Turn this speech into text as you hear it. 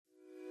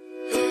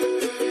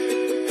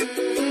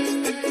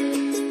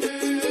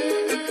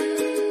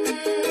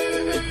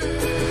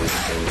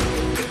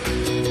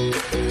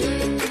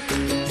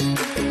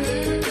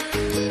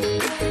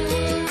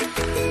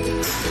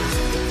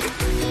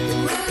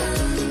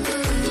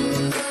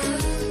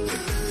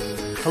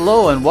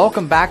Hello and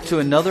welcome back to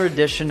another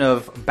edition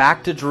of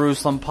Back to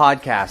Jerusalem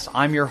podcast.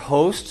 I'm your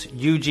host,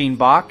 Eugene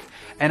Bach,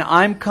 and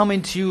I'm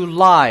coming to you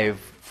live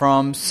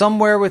from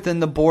somewhere within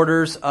the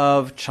borders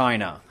of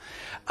China.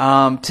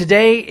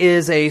 Today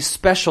is a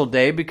special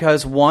day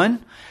because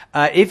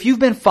if you've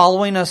been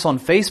following us on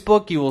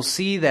Facebook, you will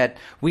see that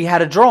we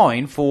had a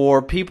drawing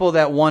for people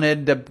that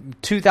wanted the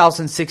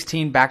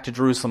 2016 Back to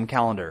Jerusalem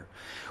calendar.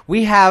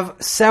 We have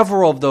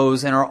several of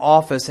those in our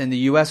office in the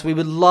U.S. We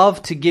would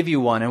love to give you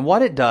one. And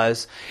what it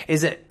does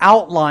is it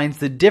outlines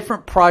the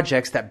different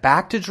projects that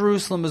Back to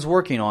Jerusalem is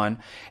working on,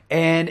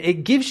 and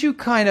it gives you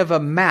kind of a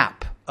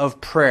map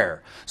of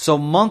prayer. So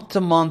month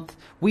to month,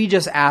 we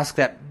just ask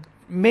that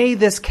may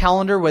this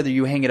calendar, whether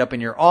you hang it up in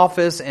your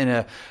office,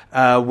 in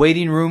a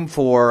waiting room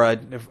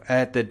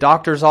at the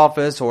doctor's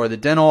office or the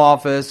dental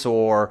office,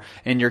 or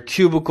in your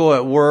cubicle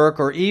at work,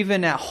 or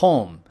even at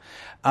home,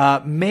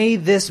 may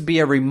this be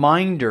a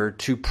reminder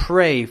to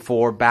pray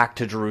for Back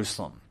to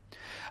Jerusalem.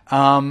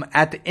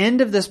 At the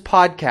end of this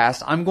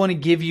podcast, I'm going to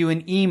give you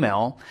an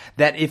email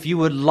that if you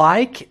would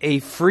like a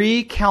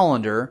free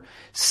calendar,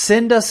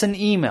 send us an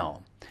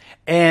email.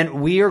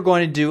 And we are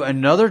going to do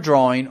another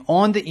drawing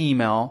on the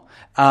email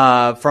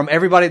from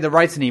everybody that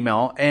writes an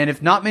email. And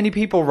if not many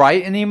people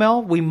write an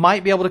email, we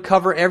might be able to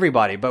cover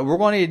everybody. But we're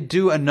going to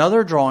do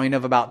another drawing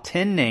of about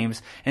 10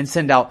 names and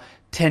send out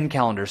 10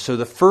 calendars. So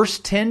the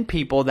first 10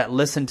 people that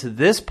listen to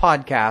this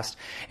podcast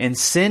and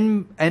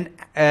send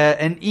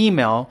an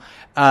email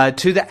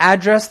to the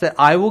address that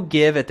I will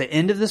give at the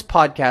end of this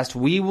podcast,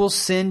 we will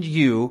send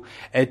you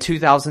a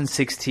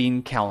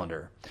 2016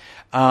 calendar.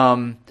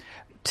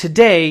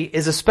 Today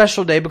is a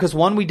special day because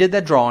we did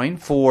that drawing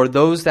for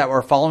those that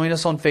were following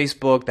us on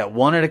Facebook that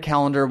wanted a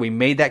calendar. We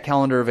made that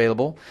calendar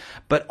available.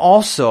 But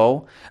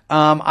also,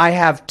 I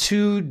have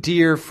two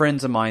dear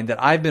friends of mine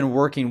that I've been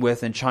working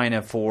with in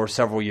China for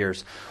several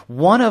years.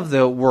 One of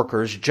the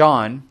workers,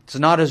 John, it's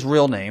not his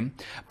real name,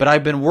 but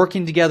I've been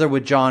working together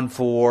with John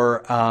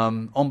for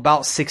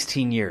about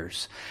 16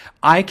 years.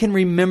 I can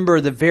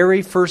remember the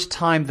very first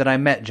time that I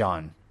met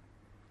John.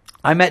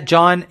 I met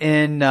John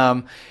in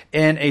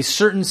a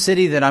certain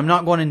city that I'm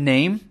not going to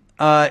name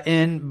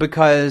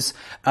because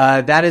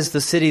that is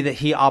the city that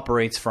he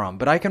operates from.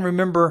 But I can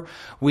remember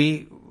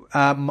when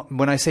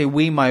I say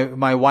we,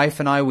 my wife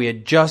and I, we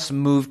had just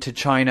moved to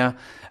China.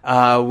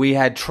 We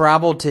had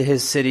traveled to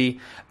his city.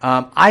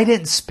 I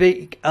didn't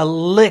speak a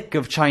lick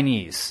of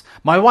Chinese.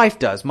 My wife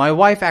does. My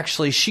wife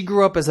actually, she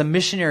grew up as a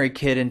missionary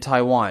kid in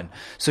Taiwan.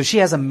 So she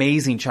has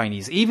amazing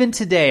Chinese. Even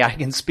today, I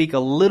can speak a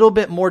little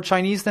bit more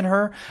Chinese than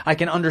her. I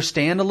can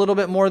understand a little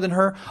bit more than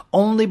her,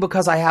 only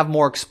because I have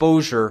more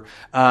exposure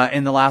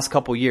in the last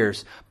couple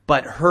years.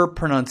 But her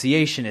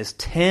pronunciation is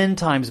 10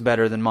 times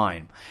better than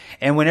mine.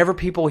 And whenever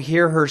people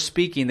hear her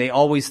speaking, they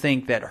always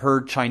think that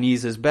her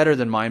Chinese is better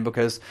than mine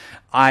because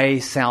I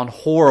sound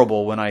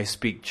horrible when I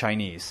speak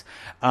Chinese.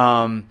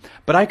 But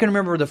I can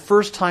remember the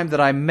first time that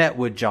I met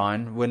with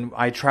John when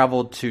I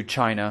traveled to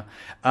China.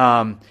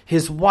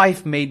 His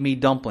wife made me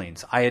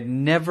dumplings. I had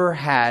never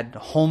had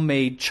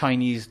homemade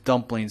Chinese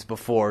dumplings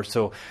before,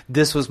 so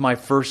this was my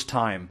first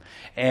time.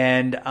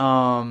 And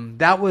I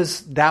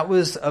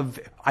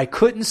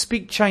couldn't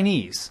speak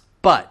Chinese,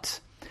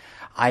 but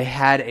I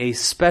had a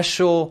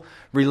special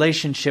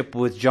relationship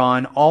with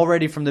John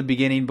already from the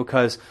beginning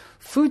because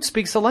food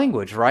speaks a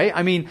language, right?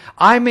 I mean,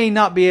 I may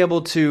not be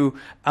able to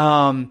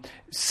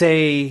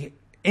say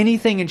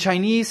anything in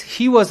Chinese.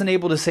 He wasn't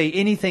able to say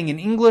anything in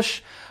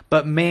English.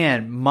 But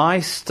man,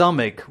 my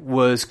stomach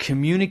was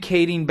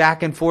communicating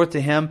back and forth to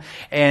him.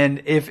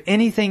 And if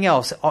anything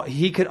else,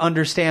 he could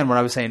understand what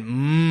I was saying.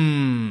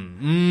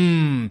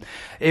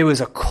 It was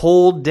a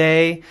cold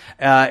day.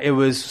 It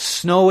was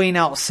snowing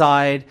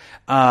outside.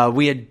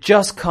 We had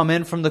just come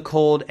in from the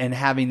cold and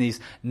having these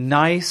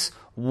nice,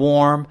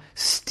 warm,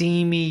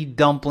 steamy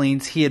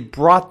dumplings. He had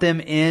brought them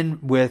in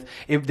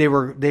they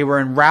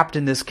were wrapped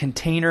in this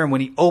container, and when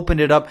he opened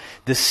it up,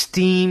 the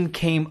steam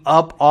came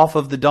up off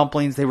of the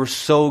dumplings. They were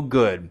so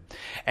good.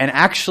 And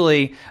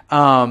actually,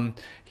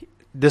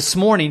 this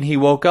morning he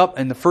woke up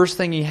and the first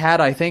thing he had,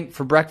 I think,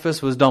 for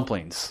breakfast was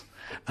dumplings.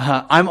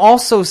 I'm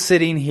also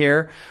sitting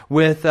here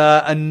with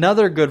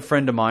another good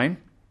friend of mine.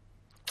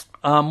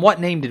 What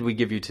name did we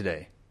give you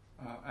today?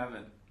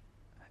 Evan.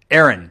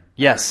 Aaron.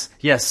 Yes.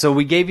 So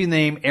we gave you the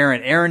name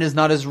Aaron. Aaron is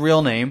not his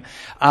real name.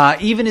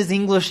 Even his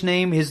English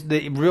name,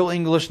 the real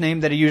English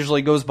name that he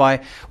usually goes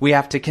by, we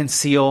have to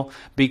conceal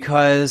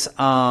because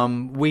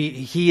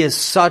he is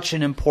such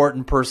an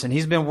important person.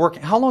 He's been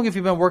working. How long have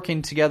you been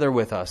working together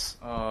with us?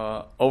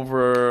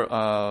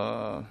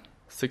 Over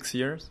 6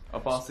 years.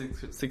 About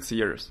 6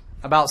 years.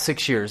 About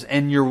 6 years.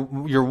 And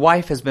your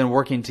wife has been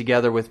working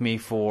together with me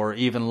for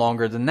even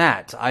longer than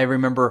that. I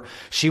remember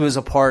she was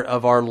a part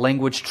of our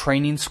language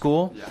training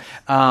school. Yes.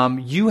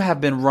 You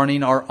have been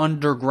running our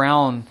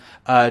underground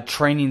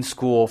training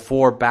school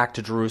for Back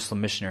to Jerusalem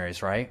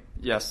missionaries, right?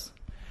 Yes.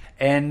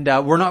 And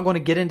we're not going to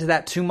get into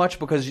that too much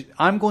because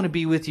I'm going to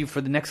be with you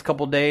for the next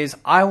couple days.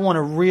 I want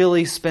to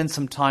really spend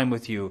some time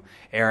with you,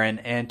 Aaron,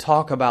 and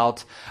talk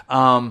about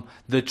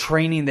the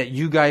training that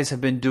you guys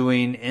have been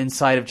doing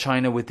inside of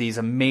China with these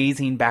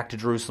amazing Back to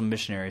Jerusalem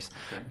missionaries.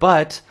 Okay.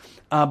 But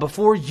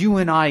before you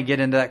and I get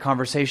into that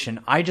conversation,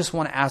 I just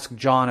want to ask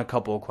John a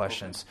couple of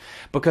questions.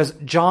 Because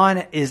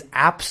John is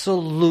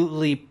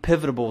absolutely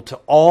pivotal to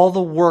all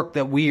the work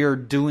that we are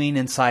doing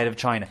inside of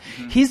China.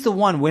 Mm-hmm. He's the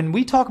one, when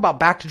we talk about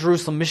Back to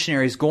Jerusalem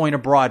missionaries going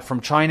abroad from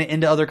China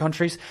into other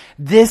countries,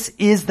 this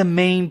is the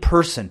main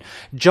person.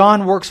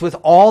 John works with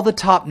all the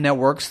top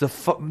networks, the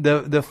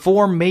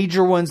four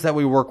major ones that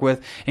we work with,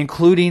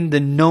 including the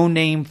No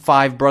Name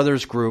Five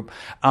Brothers group.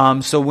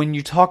 So when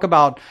you talk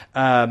about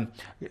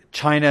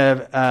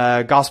China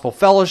Gospel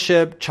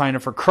Fellowship, China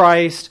for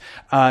Christ,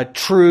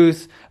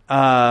 Truth,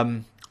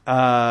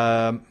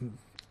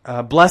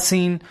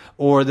 Blessing,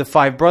 or the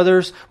Five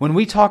Brothers, when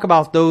we talk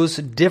about those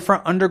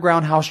different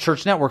underground house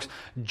church networks,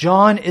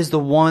 John is the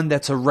one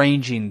that's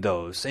arranging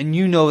those. And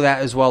you know that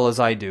as well as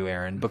I do,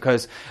 Aaron,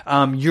 because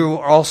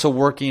you're also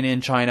working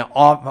in China,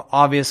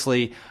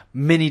 obviously,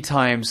 many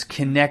times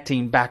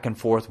connecting back and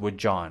forth with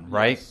John,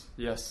 right?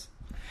 Yes.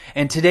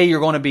 And today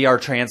you're going to be our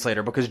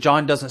translator because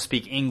John doesn't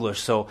speak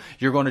English, so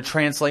you're going to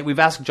translate. We've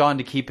asked John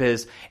to keep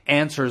his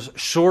answers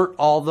short,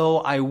 although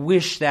I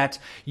wish that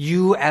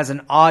you as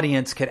an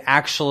audience could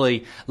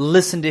actually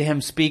listen to him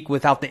speak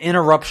without the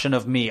interruption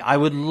of me. I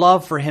would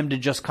love for him to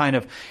just kind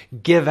of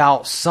give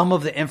out some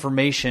of the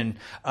information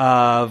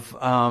of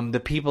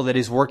the people that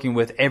he's working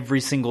with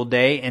every single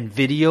day and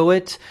video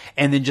it,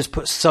 and then just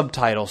put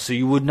subtitles so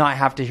you would not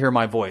have to hear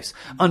my voice.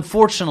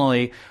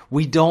 Unfortunately,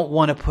 we don't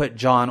want to put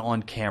John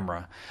on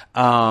camera.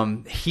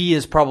 He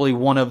is probably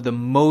one of the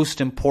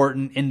most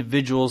important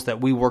individuals that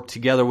we work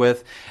together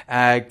with.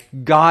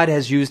 God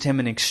has used him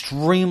in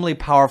extremely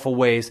powerful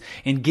ways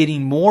in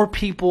getting more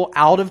people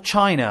out of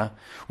China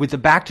with the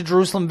Back to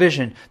Jerusalem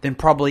vision than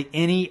probably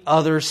any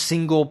other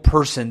single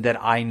person that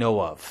I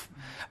know of.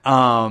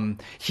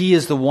 He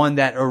is the one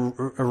that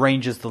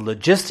arranges the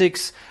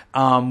logistics.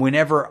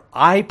 Whenever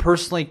I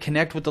personally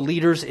connect with the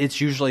leaders,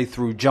 it's usually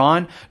through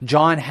John.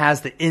 John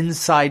has the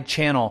inside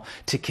channel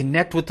to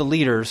connect with the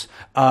leaders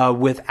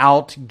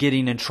without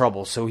getting in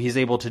trouble. So he's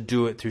able to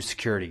do it through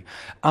security.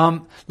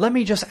 Let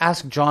me just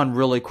ask John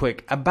really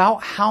quick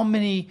about how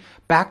many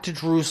Back to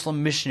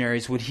Jerusalem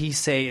missionaries would he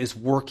say is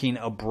working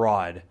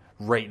abroad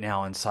right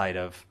now inside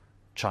of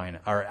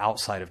China or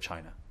outside of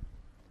China?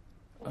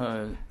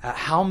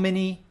 How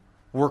many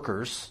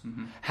workers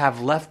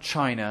have left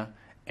China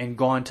and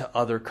gone to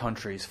other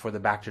countries for the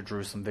Back to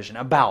Jerusalem vision?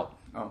 About.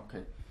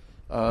 OK.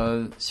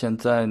 现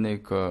在那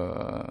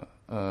个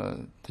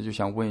他就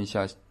想问一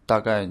下，大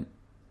概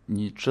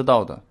你知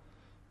道的，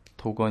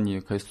透过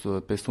你可以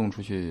被送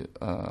出去，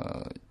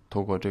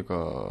透过这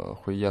个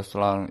回耶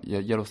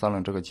路撒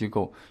冷这个机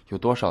构，有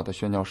多少的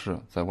宣教士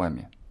在外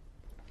面？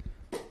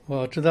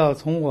我知道，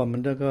从我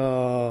们这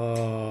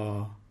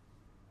个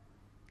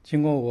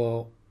经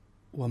过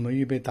我们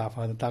预备打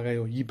发的，大概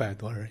有100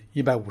多人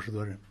，150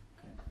多人。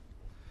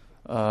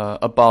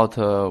About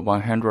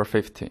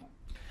 150.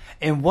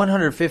 And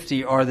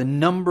 150 are the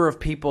number of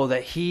people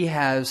that he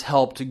has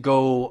helped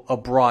go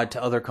abroad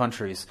to other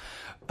countries.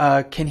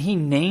 Can he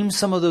name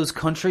some of those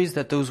countries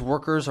that those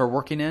workers are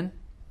working in?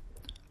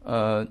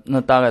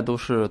 那大概都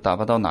是打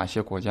发到哪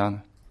些国家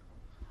呢？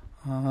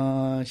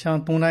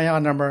像东南亚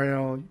那边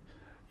有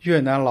越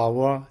南、老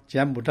挝、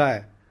柬埔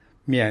寨、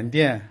缅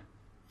甸、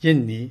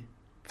印尼、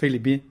菲律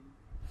宾。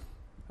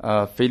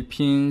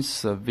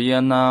Philippines,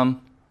 Vietnam,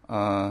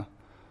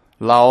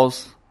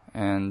 Laos,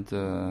 and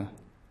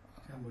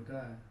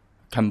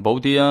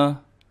Cambodia,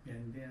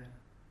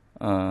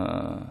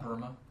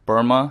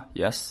 Burma,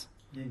 yes,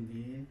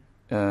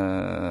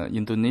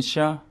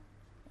 Indonesia,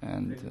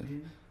 and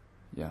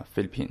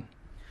Philippines.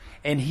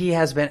 And he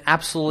has been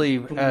absolutely,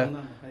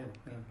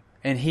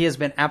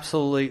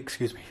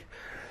 excuse me,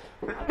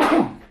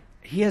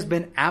 he has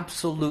been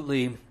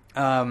absolutely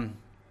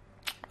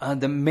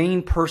the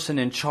main person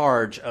in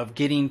charge of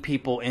getting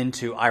people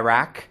into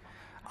Iraq,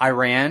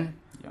 Iran,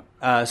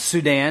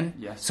 Sudan.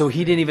 Yes. So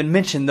he didn't even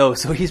mention those.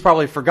 So he's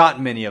probably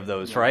forgotten many of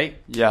those, right?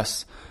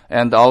 Yes.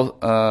 And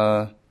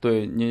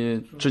对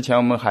你之前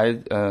我们还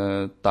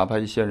打发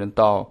一些人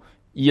到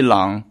伊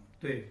朗、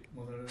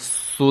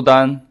苏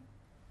丹、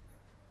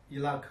伊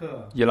拉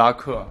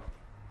克、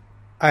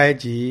埃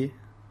及、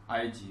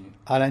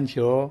阿联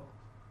酋、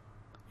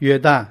约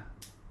旦。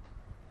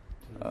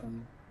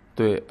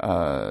对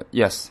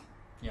yes.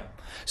 Yeah.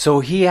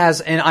 So he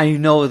has, and I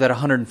know that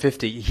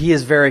 150, he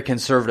is very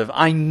conservative.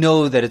 I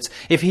know that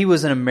if he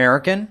was an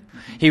American,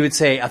 he would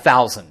say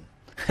 1,000.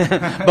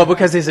 But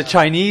because he's a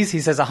Chinese, he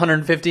says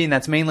 150, and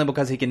that's mainly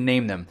because he can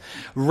name them.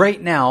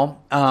 Right now,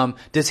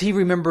 does he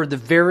remember the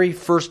very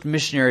first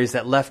missionaries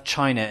that left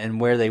China and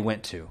where they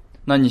went to?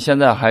 那你现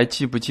在还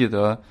记不记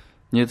得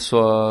你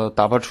所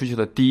打发出去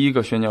的第一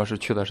个宣教士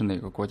去的是哪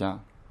个国家？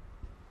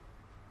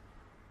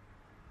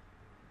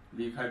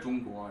离开中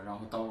国，然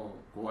后到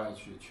国外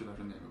去的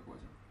是哪个国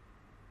家？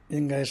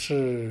应该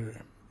是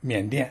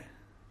缅甸。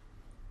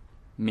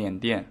缅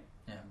甸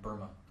Yeah,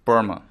 Burma.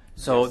 Burma.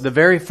 So the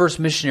very first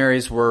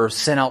missionaries were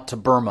sent out to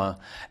Burma.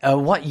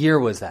 What year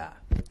was that?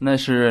 那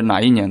是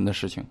哪一年的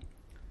事情？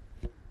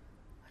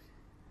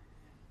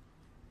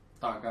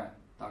大概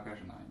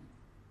是哪一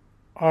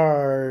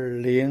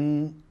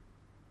年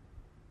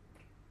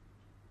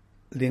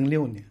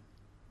2006年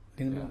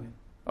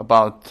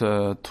？About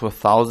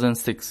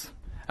 2006.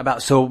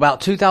 About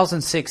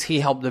 2006, he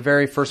helped the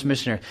very first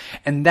missionary,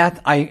 and that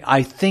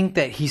I think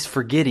that he's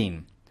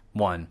forgetting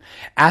one.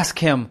 Ask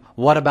him,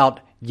 what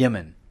about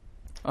Yemen?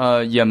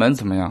 也门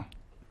怎么样？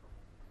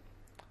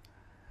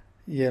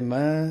也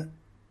门，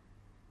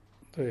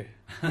对，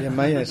也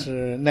门也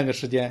是那个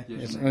时间，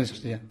也是那个时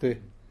间，对。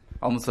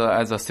Almost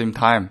at the same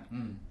time.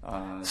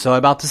 So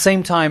about the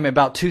same time,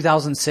 about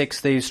 2006,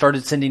 they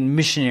started sending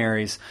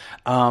missionaries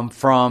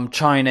from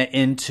China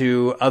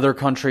into other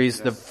countries.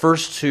 Yes. The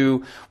first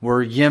two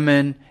were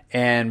Yemen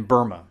and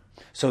Burma.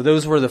 So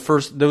those were the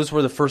first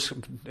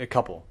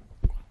couple.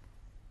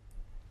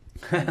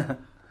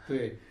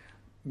 对，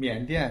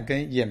缅甸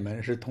跟也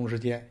门是同时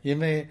间，因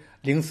为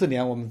04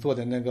年我们做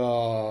的那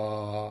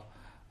个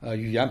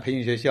语言培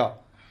训学校。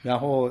然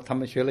后他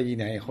们学了1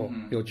年以后，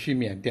有去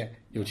缅甸，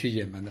有去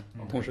也门的，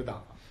同时打。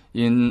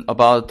In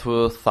about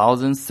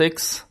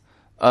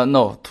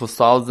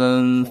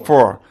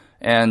 2004,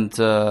 and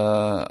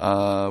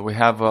we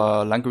have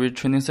a language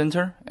training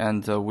center,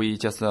 and we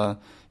just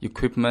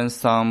equipment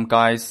some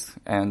guys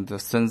and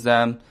send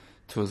them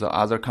to the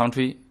other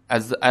country.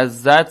 As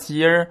that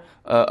year,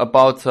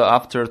 about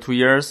after 2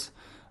 years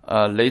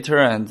later,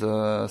 and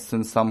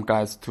send some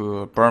guys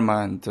to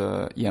Burma and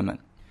Yemen.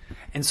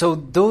 And so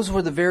those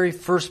were the very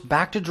first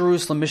back to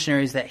Jerusalem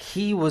missionaries that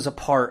he was a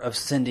part of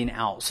sending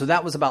out. So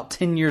that was about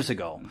 10 years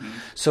ago. Mm-hmm.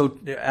 So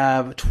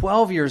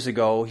 12 years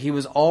ago, he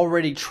was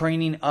already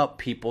training up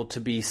people to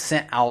be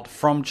sent out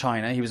from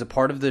China. He was a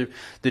part of the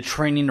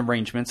training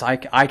arrangements. I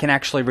can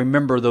actually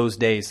remember those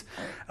days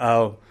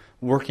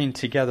working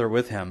together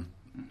with him.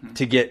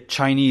 To get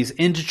Chinese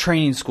into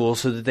training school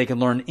so that they can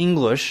learn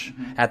English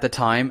at the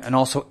time and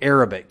also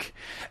Arabic.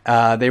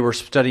 They were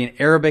studying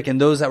Arabic, and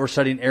those that were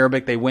studying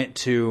Arabic, they went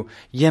to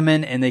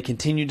Yemen and they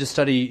continued to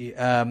study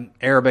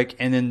Arabic,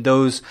 and then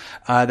those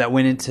that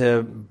went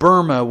into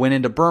Burma.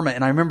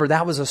 And I remember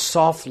that was a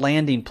soft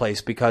landing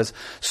place because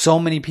so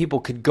many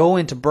people could go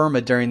into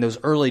Burma during those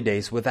early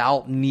days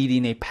without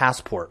needing a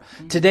passport.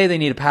 Today they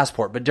need a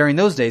passport, but during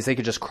those days they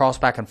could just cross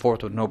back and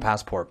forth with no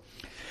passport.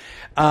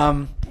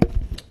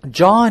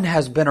 John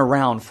has been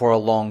around for a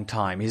long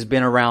time. He's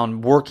been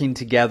around working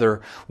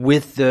together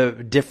with the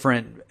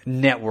different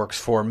networks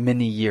for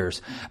many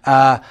years.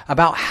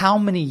 About how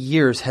many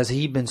years has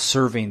he been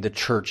serving the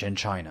church in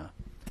China?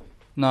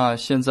 那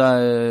现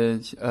在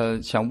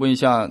想问一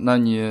下，那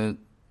你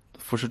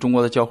服侍中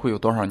国的教会有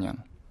多少年了？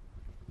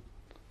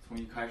从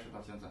一开始到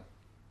现在。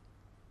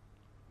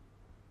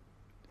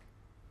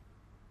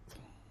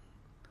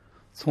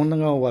从那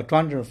个我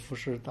专职服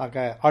侍大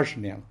概20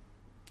年了。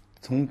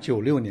从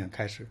96年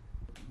开始。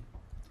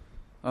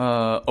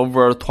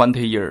Over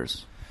 20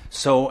 years.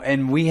 So,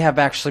 and we have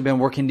actually been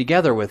working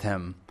together with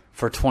him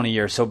for 20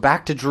 years. So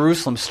Back to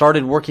Jerusalem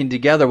started working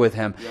together with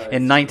him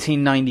in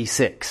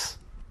 1996.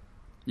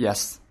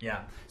 Yes.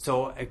 Yeah.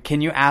 So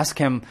can you ask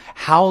him,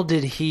 how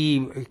did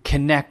he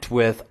connect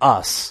with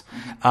us?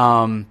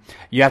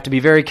 You have to be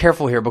very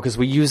careful here because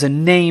we use a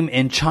name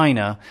in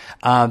China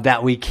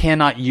that we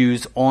cannot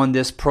use on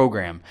this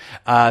program.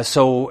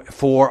 So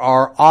for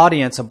our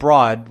audience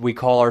abroad, we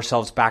call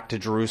ourselves Back to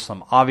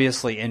Jerusalem.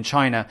 Obviously in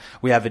China,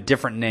 we have a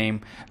different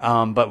name,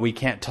 but we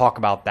can't talk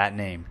about that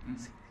name.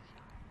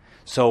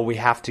 So we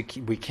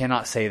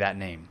cannot say that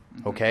name.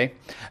 Okay?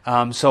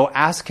 So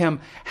ask him,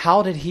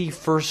 how did he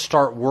first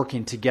start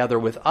working together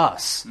with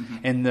us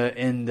in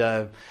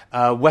the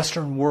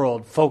Western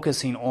world,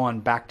 focusing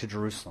on Back to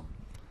Jerusalem?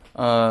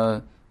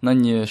 那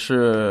你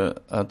是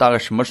大概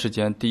什么时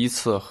间第一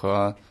次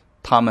和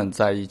他们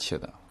在一起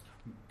的？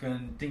跟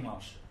丁老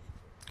师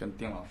在一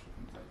起。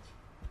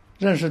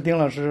认识丁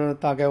老师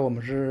大概我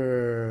们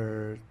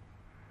是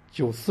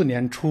94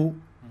年初，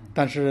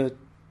但是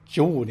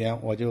95年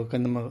我就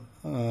跟他们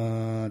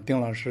丁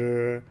老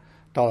师、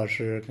赵老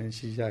师跟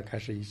西夏开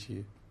始一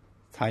起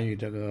参与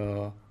这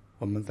个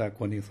我们在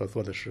国内所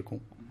做的施工，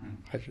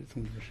还是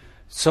从这个。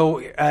So,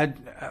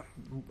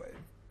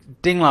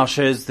 Ding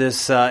Laoshi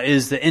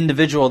is the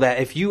individual that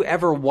if you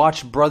ever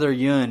watch Brother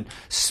Yun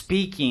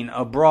speaking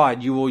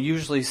abroad, you will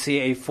usually see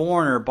a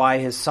foreigner by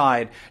his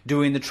side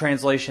doing the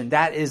translation.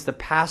 That is the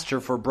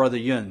pastor for Brother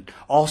Yun,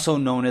 also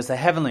known as the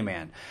Heavenly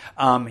Man.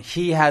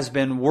 He has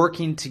been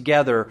working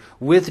together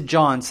with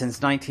John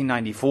since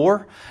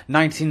 1994.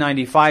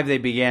 1995, they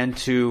began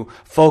to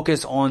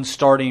focus on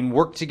starting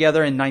work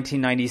together. In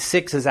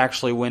 1996 is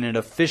actually when it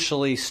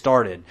officially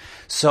started.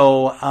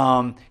 So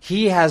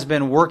he has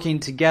been working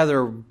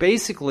together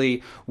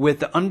basically with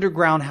the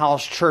Underground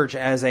House Church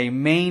as a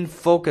main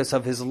focus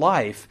of his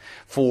life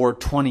for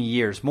 20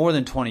 years, more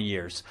than 20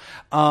 years.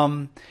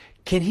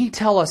 Can he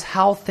tell us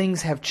how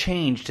things have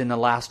changed in the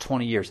last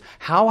 20 years?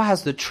 How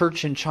has the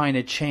church in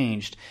China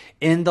changed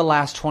in the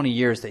last 20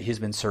 years that he's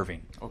been serving?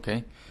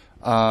 OK，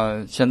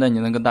现在你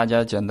能跟大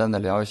家简单的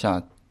聊一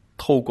下，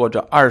透过这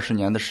20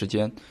年的时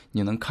间，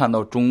你能看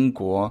到中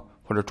国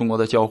或者中国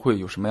的教会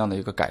有什么样的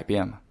一个改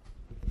变吗？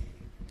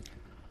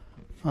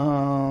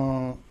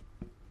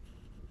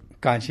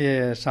感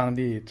谢上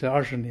帝，这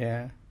20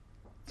年，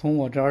从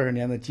我这20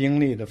年的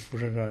经历的服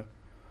侍着，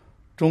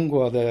中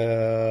国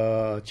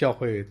的教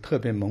会特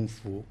别蒙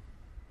福。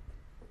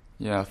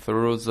Yeah,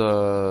 through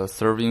the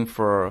serving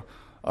for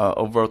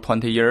over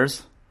 20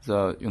 years,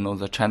 the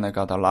China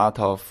got a lot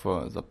of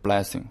the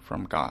blessing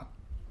from God.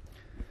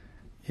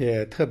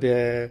 也特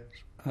别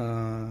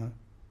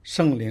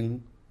圣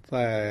灵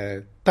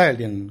在带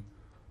领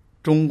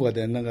中国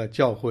的那个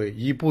教会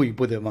一步一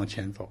步的往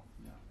前走。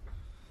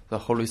The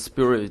Holy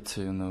Spirit,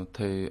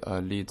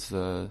 leads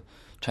the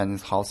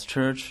Chinese house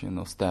church,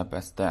 step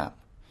by step.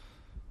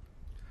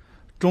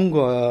 中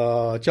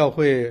国教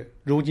会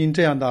如今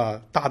这样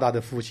的大大的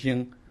复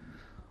兴，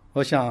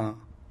我想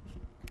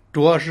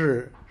主要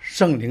是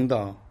圣灵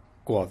的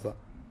果子。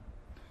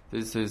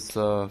This is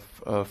a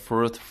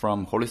fruit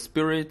from Holy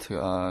Spirit,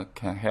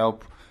 can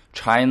help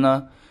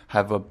China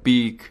have a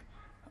big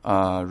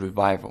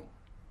revival.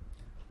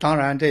 当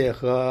然，这也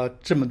和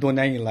这么多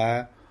年以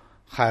来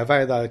海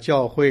外的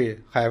教会、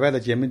海外的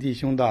姐妹弟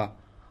兄的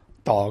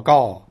祷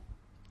告，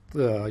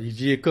以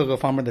及各个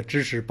方面的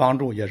支持帮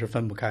助也是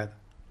分不开的。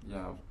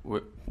Yeah,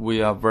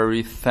 we are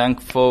very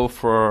thankful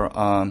for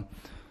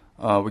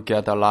we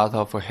get a lot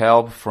of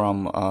help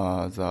from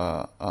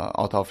the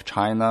out of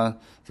China,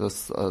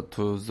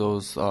 to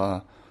those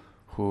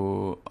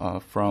who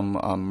from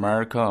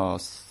America or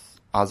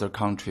other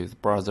countries,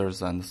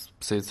 brothers and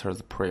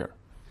sisters prayer.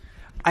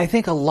 I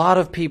think a lot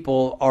of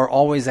people are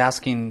always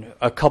asking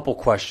a couple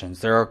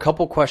questions. There are a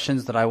couple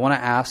questions that I want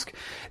to ask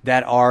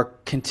that are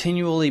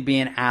continually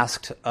being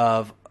asked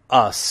of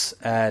us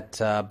at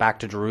Back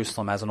to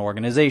Jerusalem as an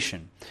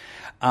organization.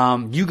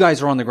 You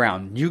guys are on the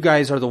ground. You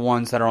guys are the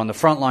ones that are on the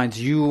front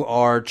lines. You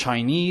are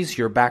Chinese.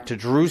 You're Back to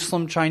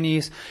Jerusalem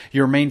Chinese.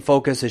 Your main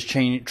focus is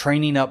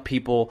training up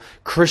people,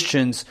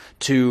 Christians,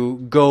 to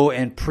go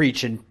and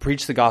preach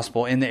the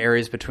gospel in the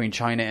areas between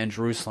China and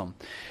Jerusalem.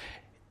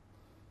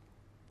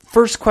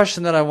 First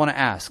question that I want to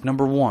ask,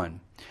 number one,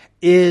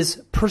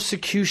 is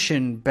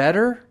persecution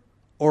better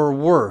or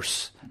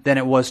worse than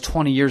it was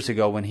 20 years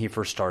ago when he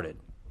first started?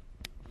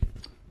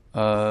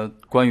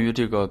 关于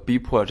这个逼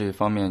迫这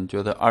方面，你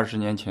觉得20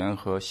年前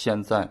和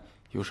现在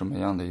有什么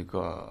样的一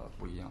个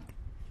不一样？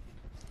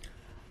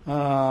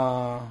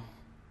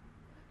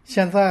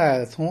现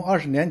在从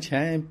20年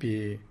前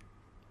比，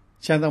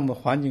现在我们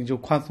环境就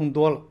宽松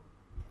多了。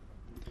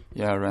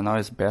Yeah, right now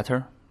it's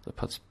better. The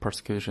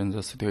persecution,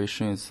 the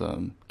situation is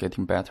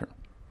getting better.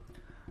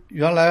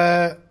 原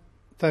来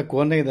在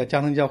国内的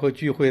家庭教会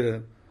聚会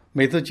的，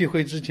每次聚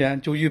会之前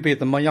就预备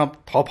怎么样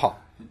逃跑。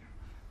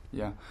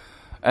Yeah.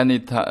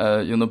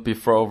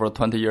 Before over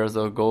 20 years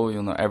ago,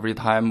 every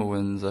time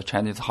when the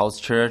Chinese house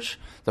church,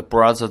 the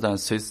brothers and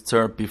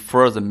sisters,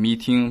 before the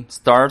meeting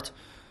start,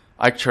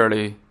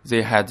 actually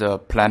they had a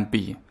plan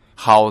B,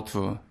 how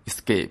to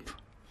escape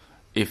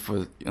if,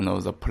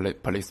 the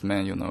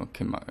policemen,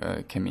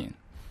 came in.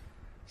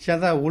 现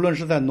在无论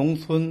是在农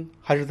村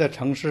还是在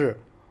城市，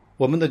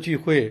我们的聚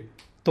会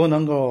都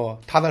能够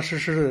踏踏实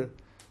实，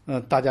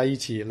大家一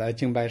起来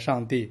敬拜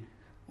上帝。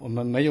我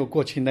们没有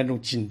过去那种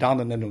紧张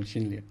的那种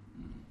心理。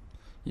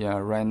Yeah,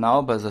 right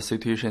now, but the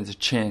situation has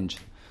changed.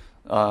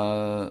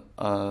 No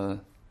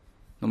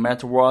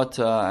matter what,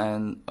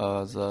 and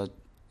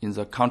in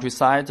the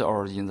countryside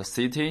or in the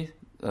city,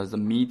 the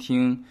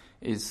meeting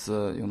is,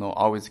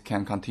 always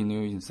can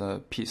continue in the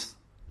peace.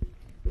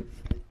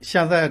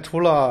 现在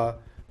除了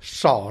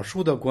少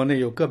数的国内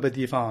有个别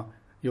地方，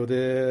有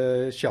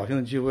的小型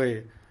的聚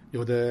会，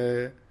有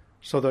的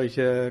受到一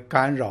些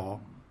干扰，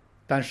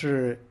但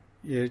是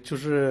也就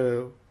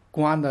是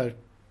公安的，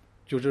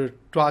就是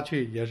抓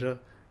去也是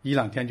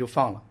1-2天就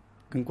放了，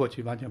跟过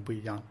去完全不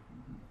一样了。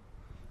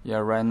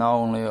Yeah, right now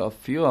only a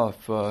few of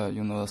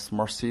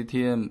small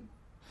city,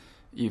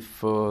 if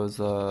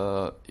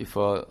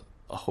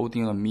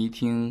holding a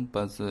meeting,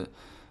 but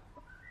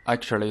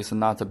actually it's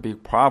not a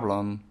big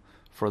problem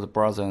for the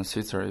brother and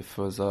sister. If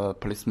the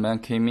policeman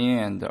came in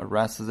and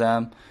arrest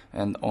them,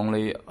 and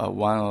only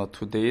 1 or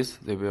 2 days,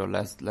 they will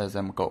let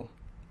them go.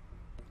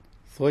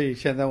 所以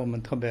现在我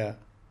们特别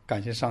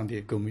感谢上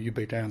帝给我们预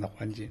备这样的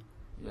环境。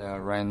Yeah,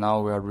 right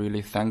now we are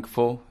really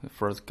thankful.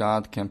 First,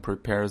 God can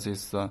prepare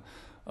this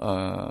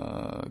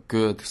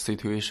good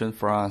situation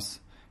for us,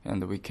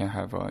 and we can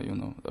have a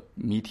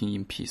meeting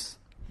in peace.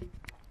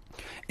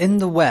 In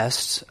the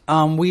West,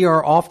 we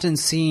are often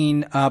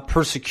seeing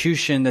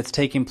persecution that's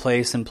taking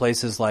place in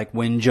places like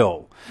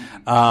Wenzhou,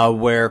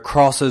 where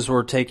crosses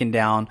were taken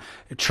down,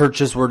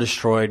 churches were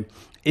destroyed.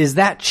 Is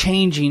that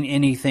changing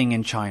anything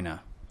in China?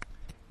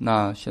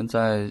 那现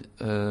在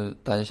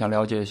大家想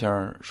了解一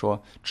下，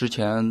说之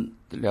前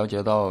了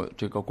解到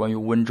这个关于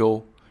温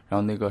州，然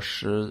后那个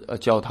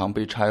教堂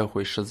被拆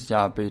毁，十字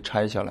架被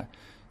拆下来，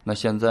那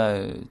现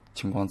在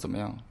情况怎么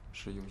样？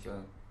是有些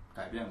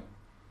改变吗？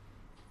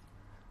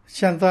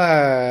现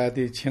在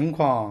的情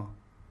况，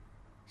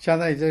现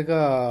在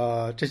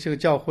这些个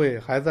教会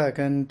还在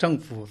跟政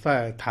府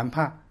在谈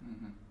判，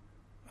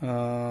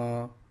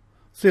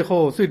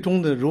最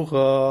终的如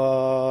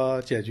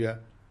何解决，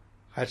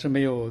还是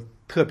没有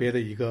特别的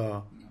一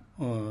个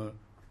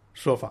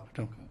说法。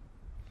政府。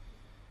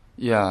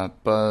Yeah,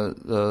 but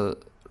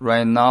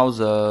right now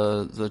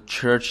the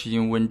church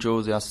in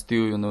Wenzhou, they are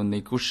still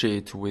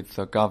negotiate with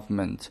the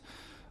government,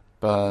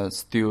 but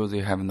still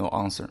they have no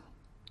answer.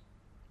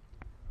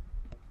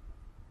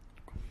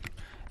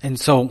 And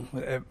so,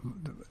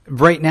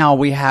 right now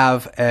we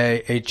have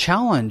a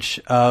challenge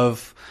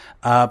of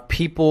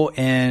people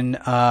in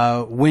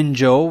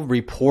Wenzhou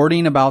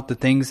reporting about the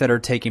things that are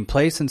taking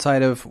place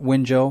inside of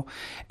Wenzhou,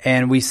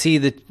 and we see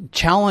the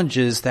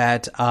challenges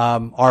that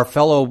our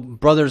fellow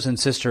brothers and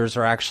sisters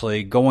are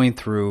actually going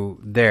through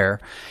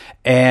there.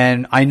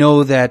 And I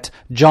know that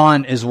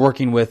John is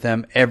working with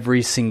them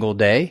every single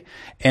day,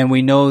 and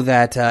we know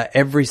that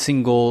every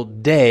single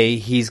day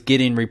he's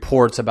getting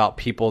reports about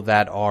people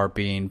that are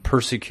being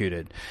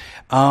persecuted.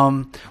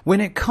 When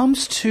it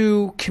comes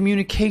to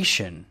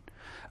communication,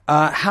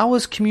 how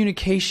is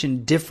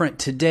communication different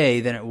today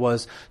than it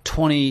was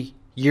 20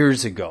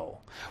 years ago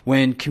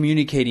when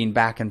communicating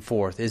back and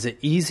forth? Is it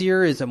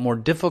easier? Is it more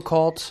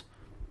difficult?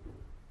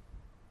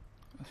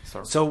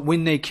 Sorry. So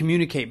when they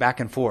communicate back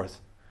and forth,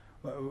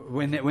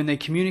 when they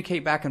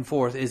communicate back and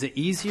forth, is it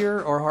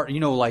easier or hard?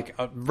 Like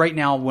right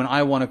now when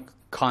I want to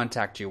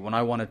contact you, when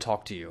I want to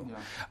talk to you,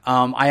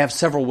 I have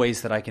several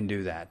ways that I can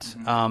do that.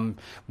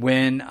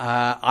 When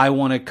I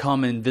want to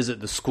come and visit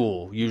the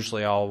school,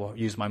 usually I'll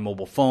use my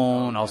mobile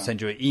phone, I'll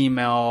send you an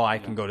email, I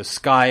can go to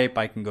Skype,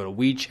 I can go to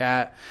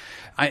WeChat.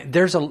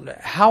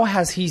 How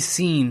has he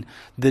seen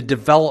the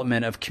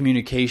development of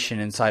communication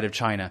inside of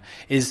China?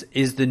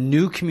 Is the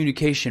new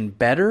communication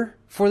better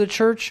for the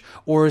church,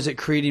 or is it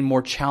creating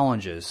more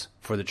challenges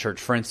for the church?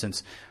 For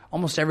instance,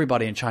 almost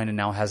everybody in China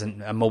now has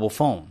a mobile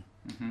phone,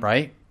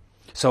 right?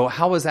 So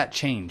how has that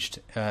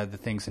changed the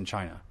things in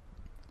China?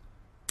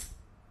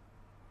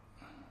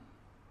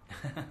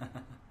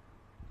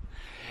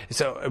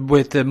 So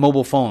with the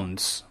mobile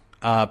phones,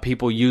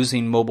 people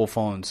using mobile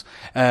phones,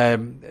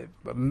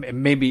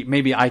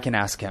 maybe I can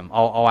ask him.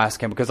 I'll ask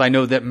him because I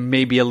know that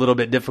may be a little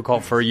bit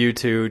difficult for you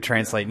to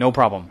translate. No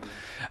problem.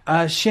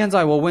 现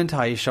在我问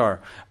他一下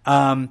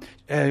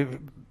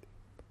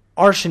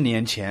，20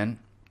年前，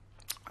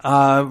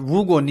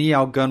如果你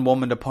要跟我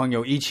们的朋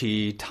友一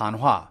起谈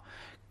话，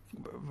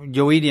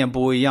有一点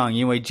不一样，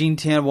因为今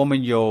天我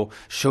们有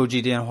手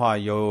机电话，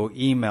有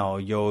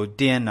email， 有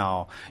电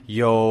脑，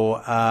有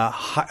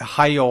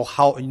还有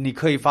你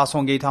可以发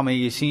送给他们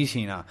一个信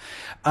息呢。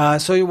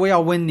所以我要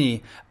问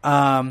你，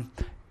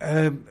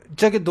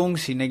这个东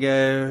西，那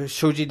个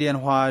手机电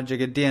话，这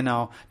个电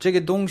脑，这个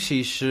东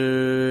西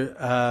是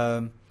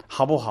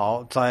好不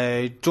好？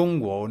在中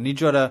国，你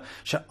觉得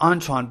是安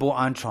全不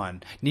安全？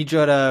你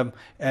觉得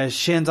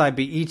现在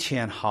比以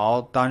前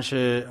好，但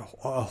是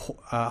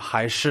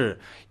还是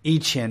以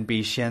前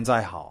比现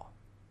在好？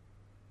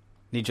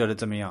你觉得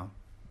怎么样？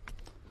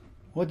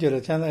我觉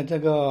得现在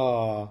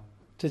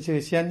这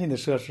些先进的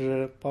设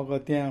施，包括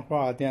电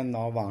话、电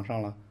脑、网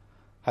上了，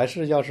还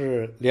是要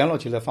是联络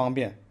起来方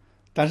便，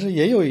但是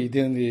也有一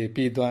定的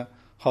弊端，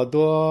好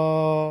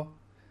多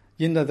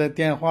因着在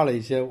电话了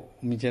一些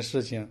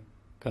事情。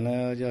可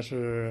能要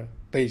是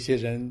被一些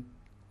人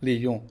利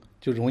用，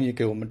就容易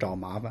给我们找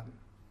麻烦。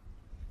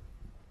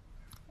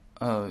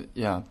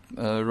Yeah.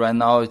 Right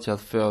now it just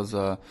feels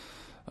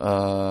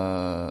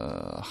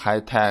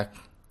high tech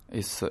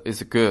is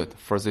good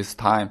for this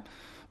time,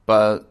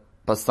 but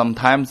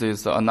sometimes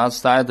it's another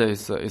side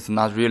is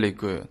not really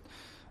good.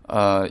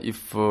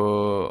 If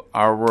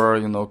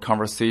our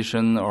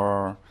conversation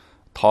or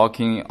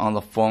talking on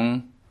the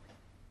phone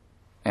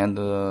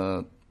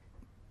and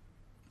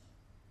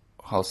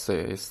how to say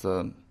it's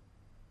can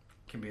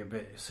be a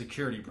bit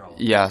security problem.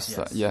 Yes,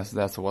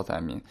 that's what I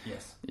mean.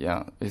 Yes.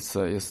 Yeah, it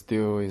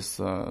still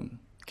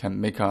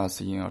can make us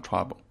in a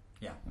trouble.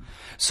 Yeah.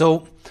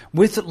 So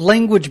with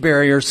language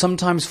barriers,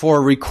 sometimes for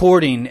a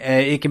recording,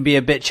 it can be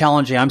a bit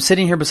challenging. I'm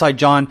sitting here beside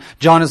John.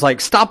 John is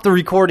like, stop the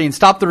recording.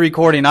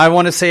 I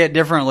want to say it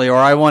differently, or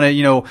I want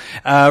to,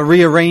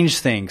 rearrange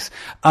things.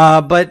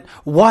 But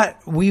what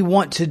we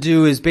want to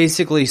do is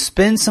basically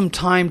spend some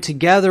time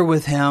together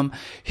with him,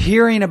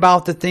 hearing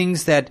about the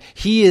things that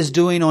he is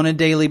doing on a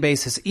daily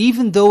basis,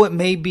 even though it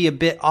may be a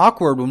bit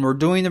awkward when we're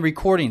doing the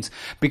recordings,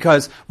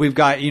 because we've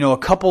got, a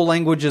couple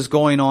languages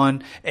going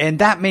on, and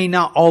that may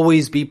not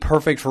always be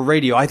perfect for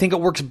radio. I think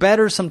it works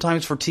better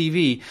sometimes for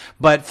TV,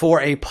 but for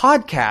a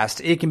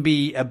podcast, it can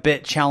be a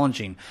bit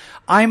challenging.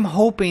 I'm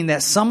hoping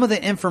that some of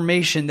the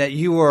information that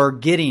you are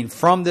getting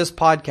from this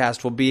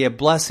podcast will be a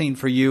blessing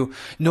for you.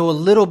 Know a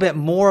little bit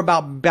more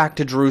about Back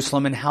to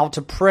Jerusalem and how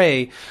to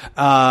pray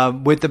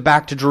with the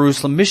Back to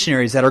Jerusalem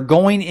missionaries that are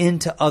going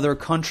into other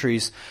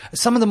countries,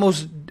 some of the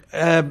most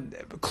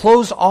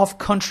closed off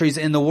countries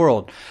in the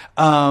world.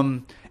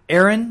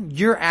 Aaron,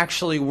 you're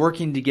actually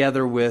working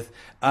together with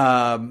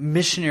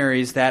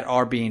missionaries that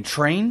are being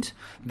trained.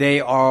 They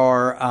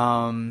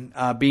are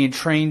being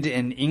trained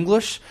in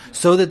English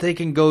so that they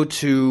can go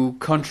to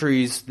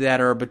countries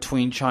that are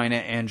between China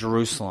and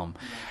Jerusalem.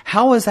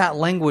 How is that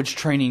language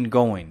training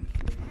going?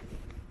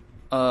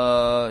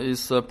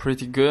 It's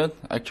pretty good.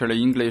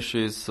 Actually, English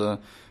is a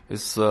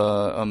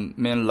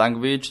main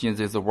language in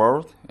this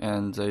world,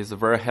 and is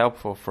very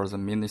helpful for the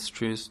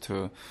ministries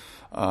to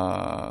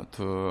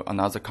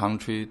another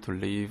country to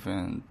live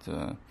and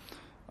to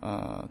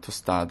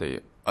study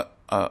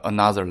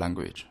another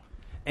language.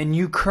 And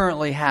you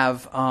currently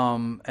have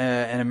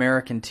an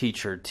American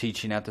teacher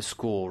teaching at the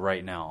school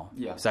right now.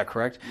 Yeah. Is that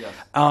correct? Yes.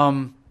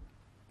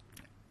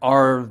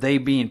 Are they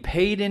being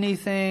paid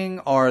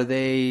anything? Are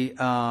they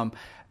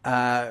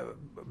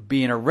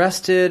being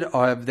arrested?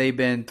 Or have they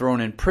been thrown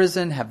in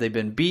prison? Have they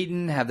been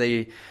beaten? Have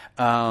they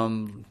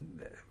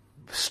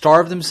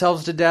starved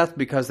themselves to death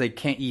because they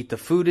can't eat the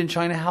food in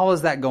China? How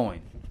is that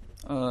going?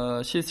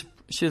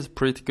 She's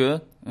pretty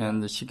good,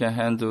 and she can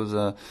handle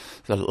the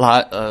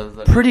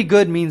Pretty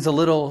good means a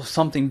little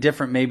something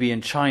different maybe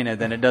in China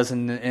than it does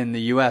in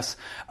the U.S.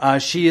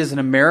 She is an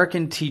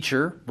American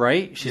teacher,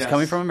 right? She's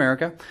coming from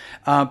America.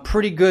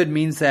 Pretty good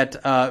means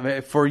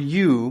that for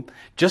you,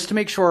 just to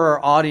make sure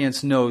our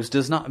audience knows,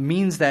 does not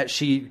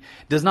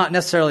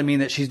necessarily mean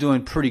that she's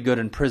doing pretty good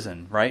in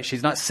prison, right?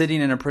 She's not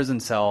sitting in a prison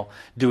cell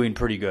doing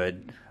pretty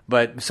good,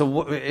 but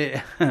so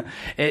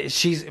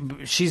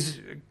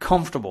she's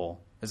comfortable.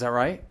 Is that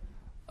right?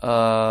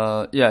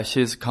 Yeah,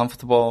 she's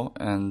comfortable,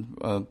 and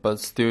but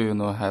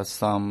still, has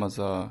some of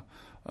the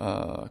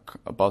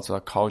about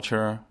the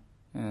culture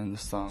and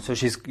some. So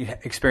she's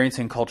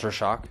experiencing culture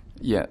shock.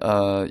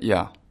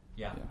 Yeah.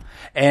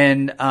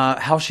 And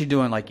how's she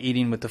doing? Like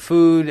eating with the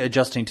food,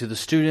 adjusting to the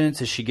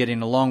students? Is she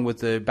getting along with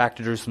the Back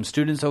to Jerusalem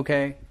students?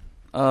 Okay.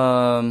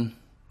 Her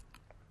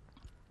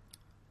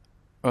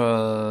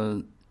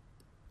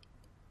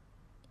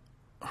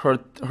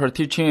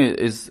teaching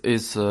is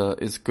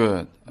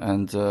good,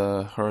 and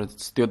her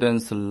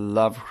students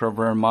love her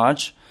very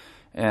much,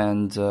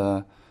 and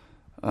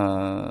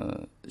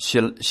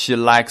she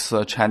likes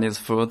Chinese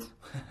food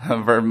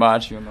very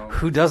much.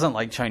 Who doesn't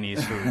like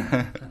Chinese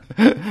food?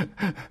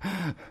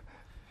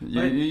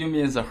 You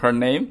mean her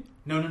name?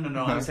 No.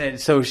 I'm saying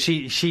so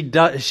she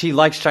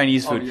likes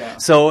Chinese food. Oh, yeah.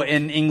 So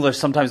in English,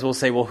 sometimes we'll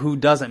say, "Well, who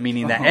doesn't?"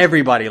 Meaning that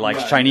everybody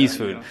likes Chinese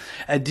food.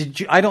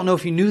 I don't know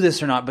if you knew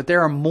this or not, but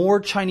there are more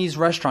Chinese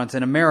restaurants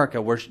in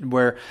America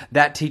where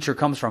that teacher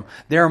comes from.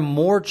 There are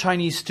more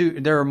Chinese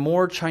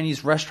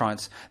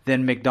restaurants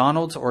than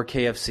McDonald's or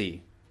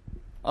KFC.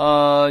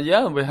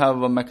 Yeah, we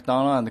have a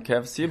McDonald's and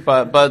KFC,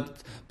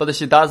 but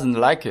she doesn't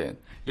like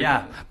it.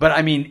 Yeah, but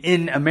I mean,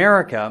 in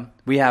America,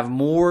 we have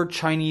more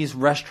Chinese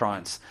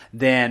restaurants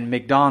than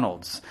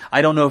McDonald's.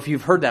 I don't know if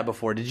you've heard that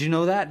before. Did you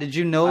know that? Did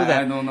you know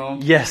that? I don't know.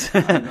 Yes.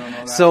 I don't know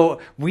that. So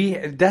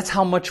that's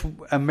how much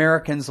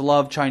Americans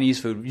love Chinese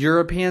food.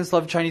 Europeans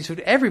love Chinese food.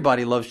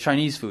 Everybody loves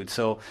Chinese food.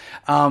 So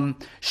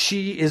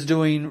she is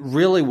doing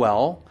really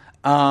well.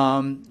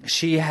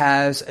 She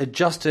has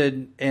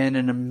adjusted in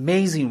an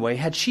amazing way.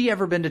 Had she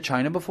ever been to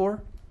China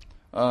before?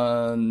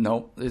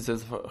 No, this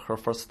is her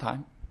first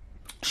time.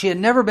 She had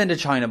never been to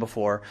China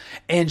before,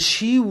 and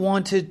she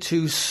wanted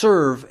to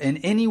serve in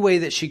any way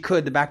that she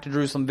could the Back to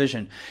Jerusalem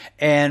vision.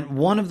 And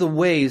one of the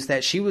ways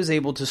that she was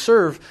able to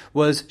serve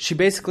was she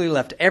basically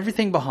left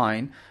everything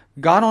behind,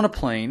 got on a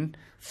plane,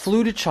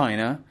 flew to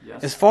China.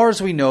 Yes. As far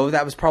as we know,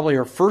 that was probably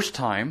her first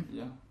time.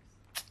 Yeah.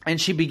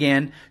 And she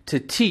began to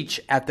teach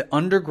at the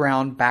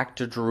underground Back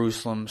to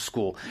Jerusalem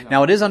school. Yeah.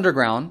 Now, it is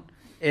underground.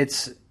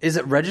 Is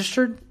it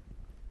registered?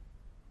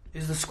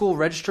 Is the school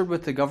registered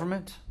with the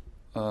government?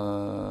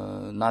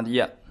 Not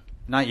yet.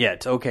 Not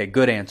yet. Okay,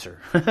 good answer.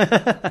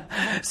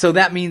 So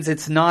that means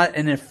it's not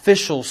an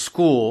official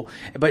school,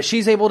 but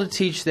she's able to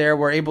teach there.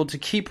 We're able to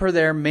keep her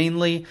there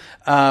mainly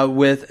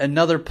with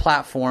another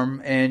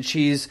platform, and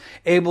she's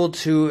able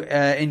to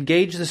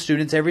engage the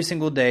students every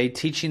single day,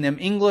 teaching them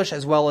English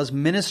as well as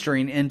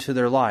ministering into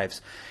their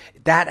lives.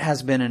 That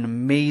has been an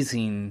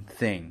amazing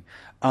thing.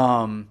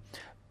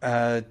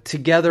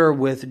 Together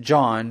with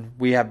John,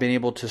 we have been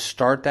able to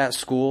start that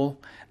school.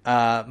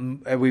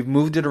 We've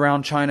moved it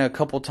around China a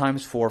couple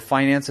times for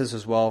finances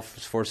as well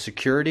for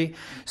security.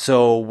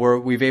 So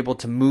we've able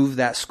to move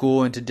that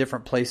school into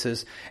different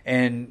places.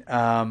 And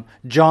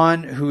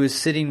John, who is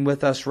sitting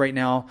with us right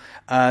now,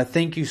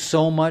 thank you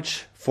so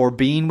much for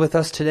being with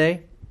us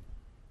today.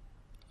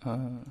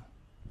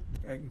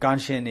 感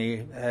谢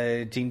你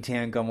今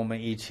天跟我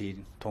们一起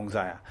同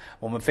在啊，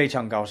我们非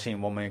常高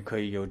兴我们可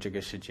以有这个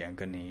时间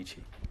跟你一起。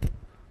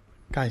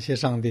感谢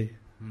上帝，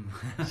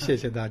谢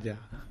谢大家。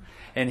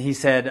 And he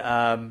said,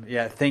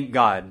 thank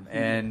God,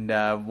 and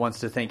wants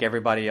to thank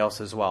everybody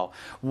else as well.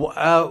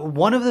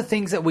 One of the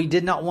things that we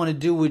did not want to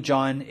do with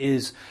John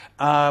is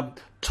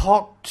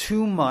talk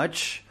too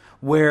much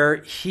where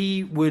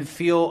he would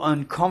feel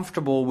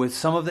uncomfortable with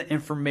some of the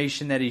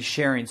information that he's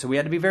sharing. So we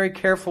had to be very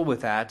careful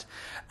with that.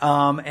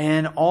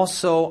 And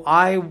also,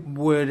 I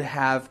would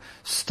have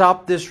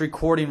stopped this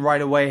recording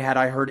right away had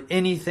I heard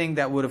anything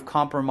that would have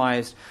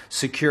compromised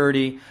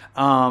security.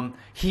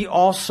 He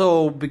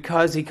also,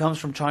 because he comes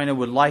from China,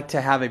 would like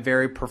to have a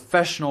very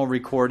professional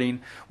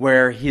recording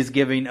where he's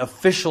giving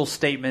official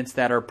statements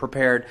that are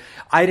prepared.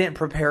 I didn't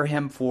prepare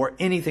him for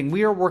anything.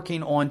 We are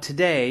working on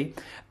today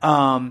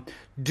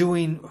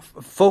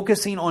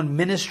focusing on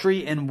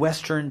ministry in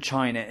Western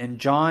China, and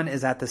John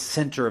is at the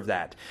center of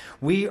that.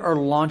 We are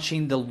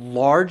launching the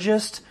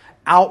largest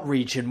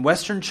outreach in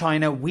Western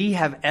China we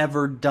have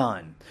ever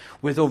done,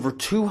 with over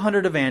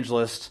 200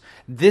 evangelists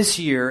this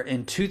year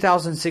in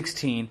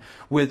 2016,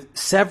 with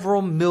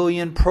several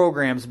million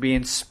programs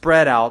being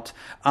spread out.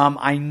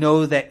 I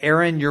know that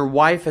Erin, your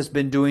wife, has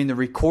been doing the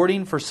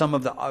recording for some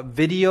of the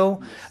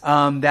video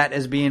that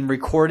is being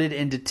recorded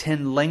into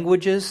 10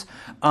 languages.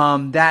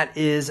 That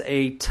is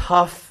a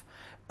tough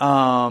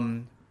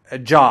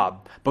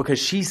job, because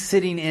she's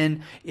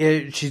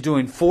she's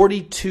doing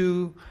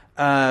 42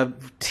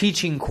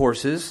 teaching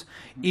courses.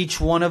 Each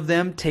one of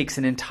them takes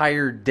an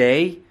entire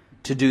day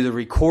to do the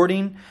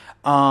recording.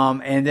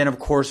 And then, of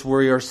course,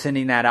 we are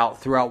sending that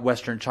out throughout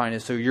Western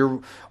China. So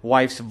your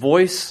wife's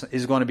voice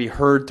is going to be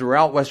heard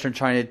throughout Western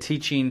China,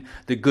 teaching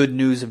the good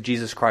news of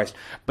Jesus Christ.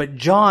 But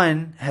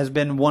John has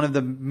been one of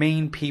the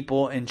main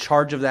people in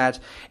charge of that,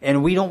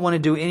 and we don't want to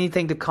do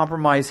anything to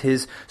compromise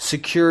his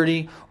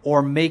security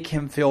or make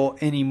him feel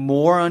any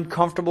more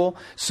uncomfortable.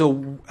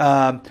 So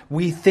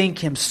we thank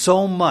him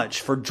so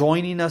much for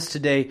joining us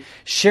today,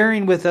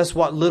 sharing with us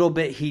what little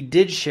bit he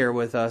did share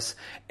with us,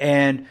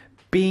 and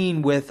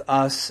being with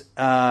us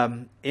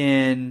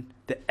in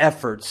the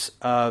efforts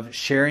of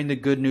sharing the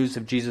good news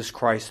of Jesus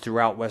Christ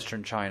throughout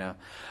Western China.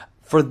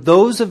 For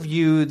those of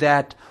you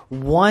that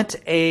want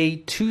a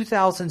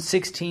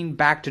 2016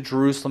 Back to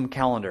Jerusalem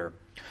calendar,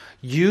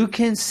 you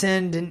can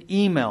send an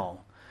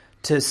email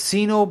to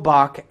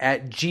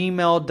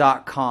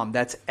sinobach@gmail.com.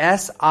 That's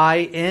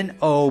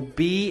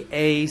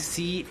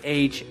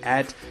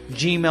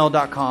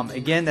SINOBACH@gmail.com.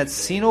 Again,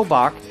 that's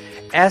sinobach,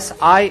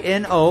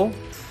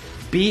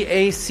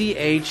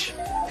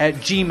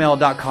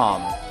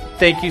 SINOBACH@gmail.com.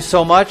 Thank you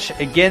so much.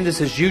 Again, this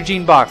is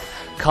Eugene Bach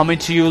coming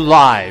to you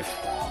live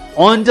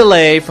on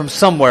delay from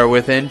somewhere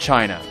within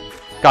China.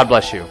 God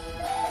bless you.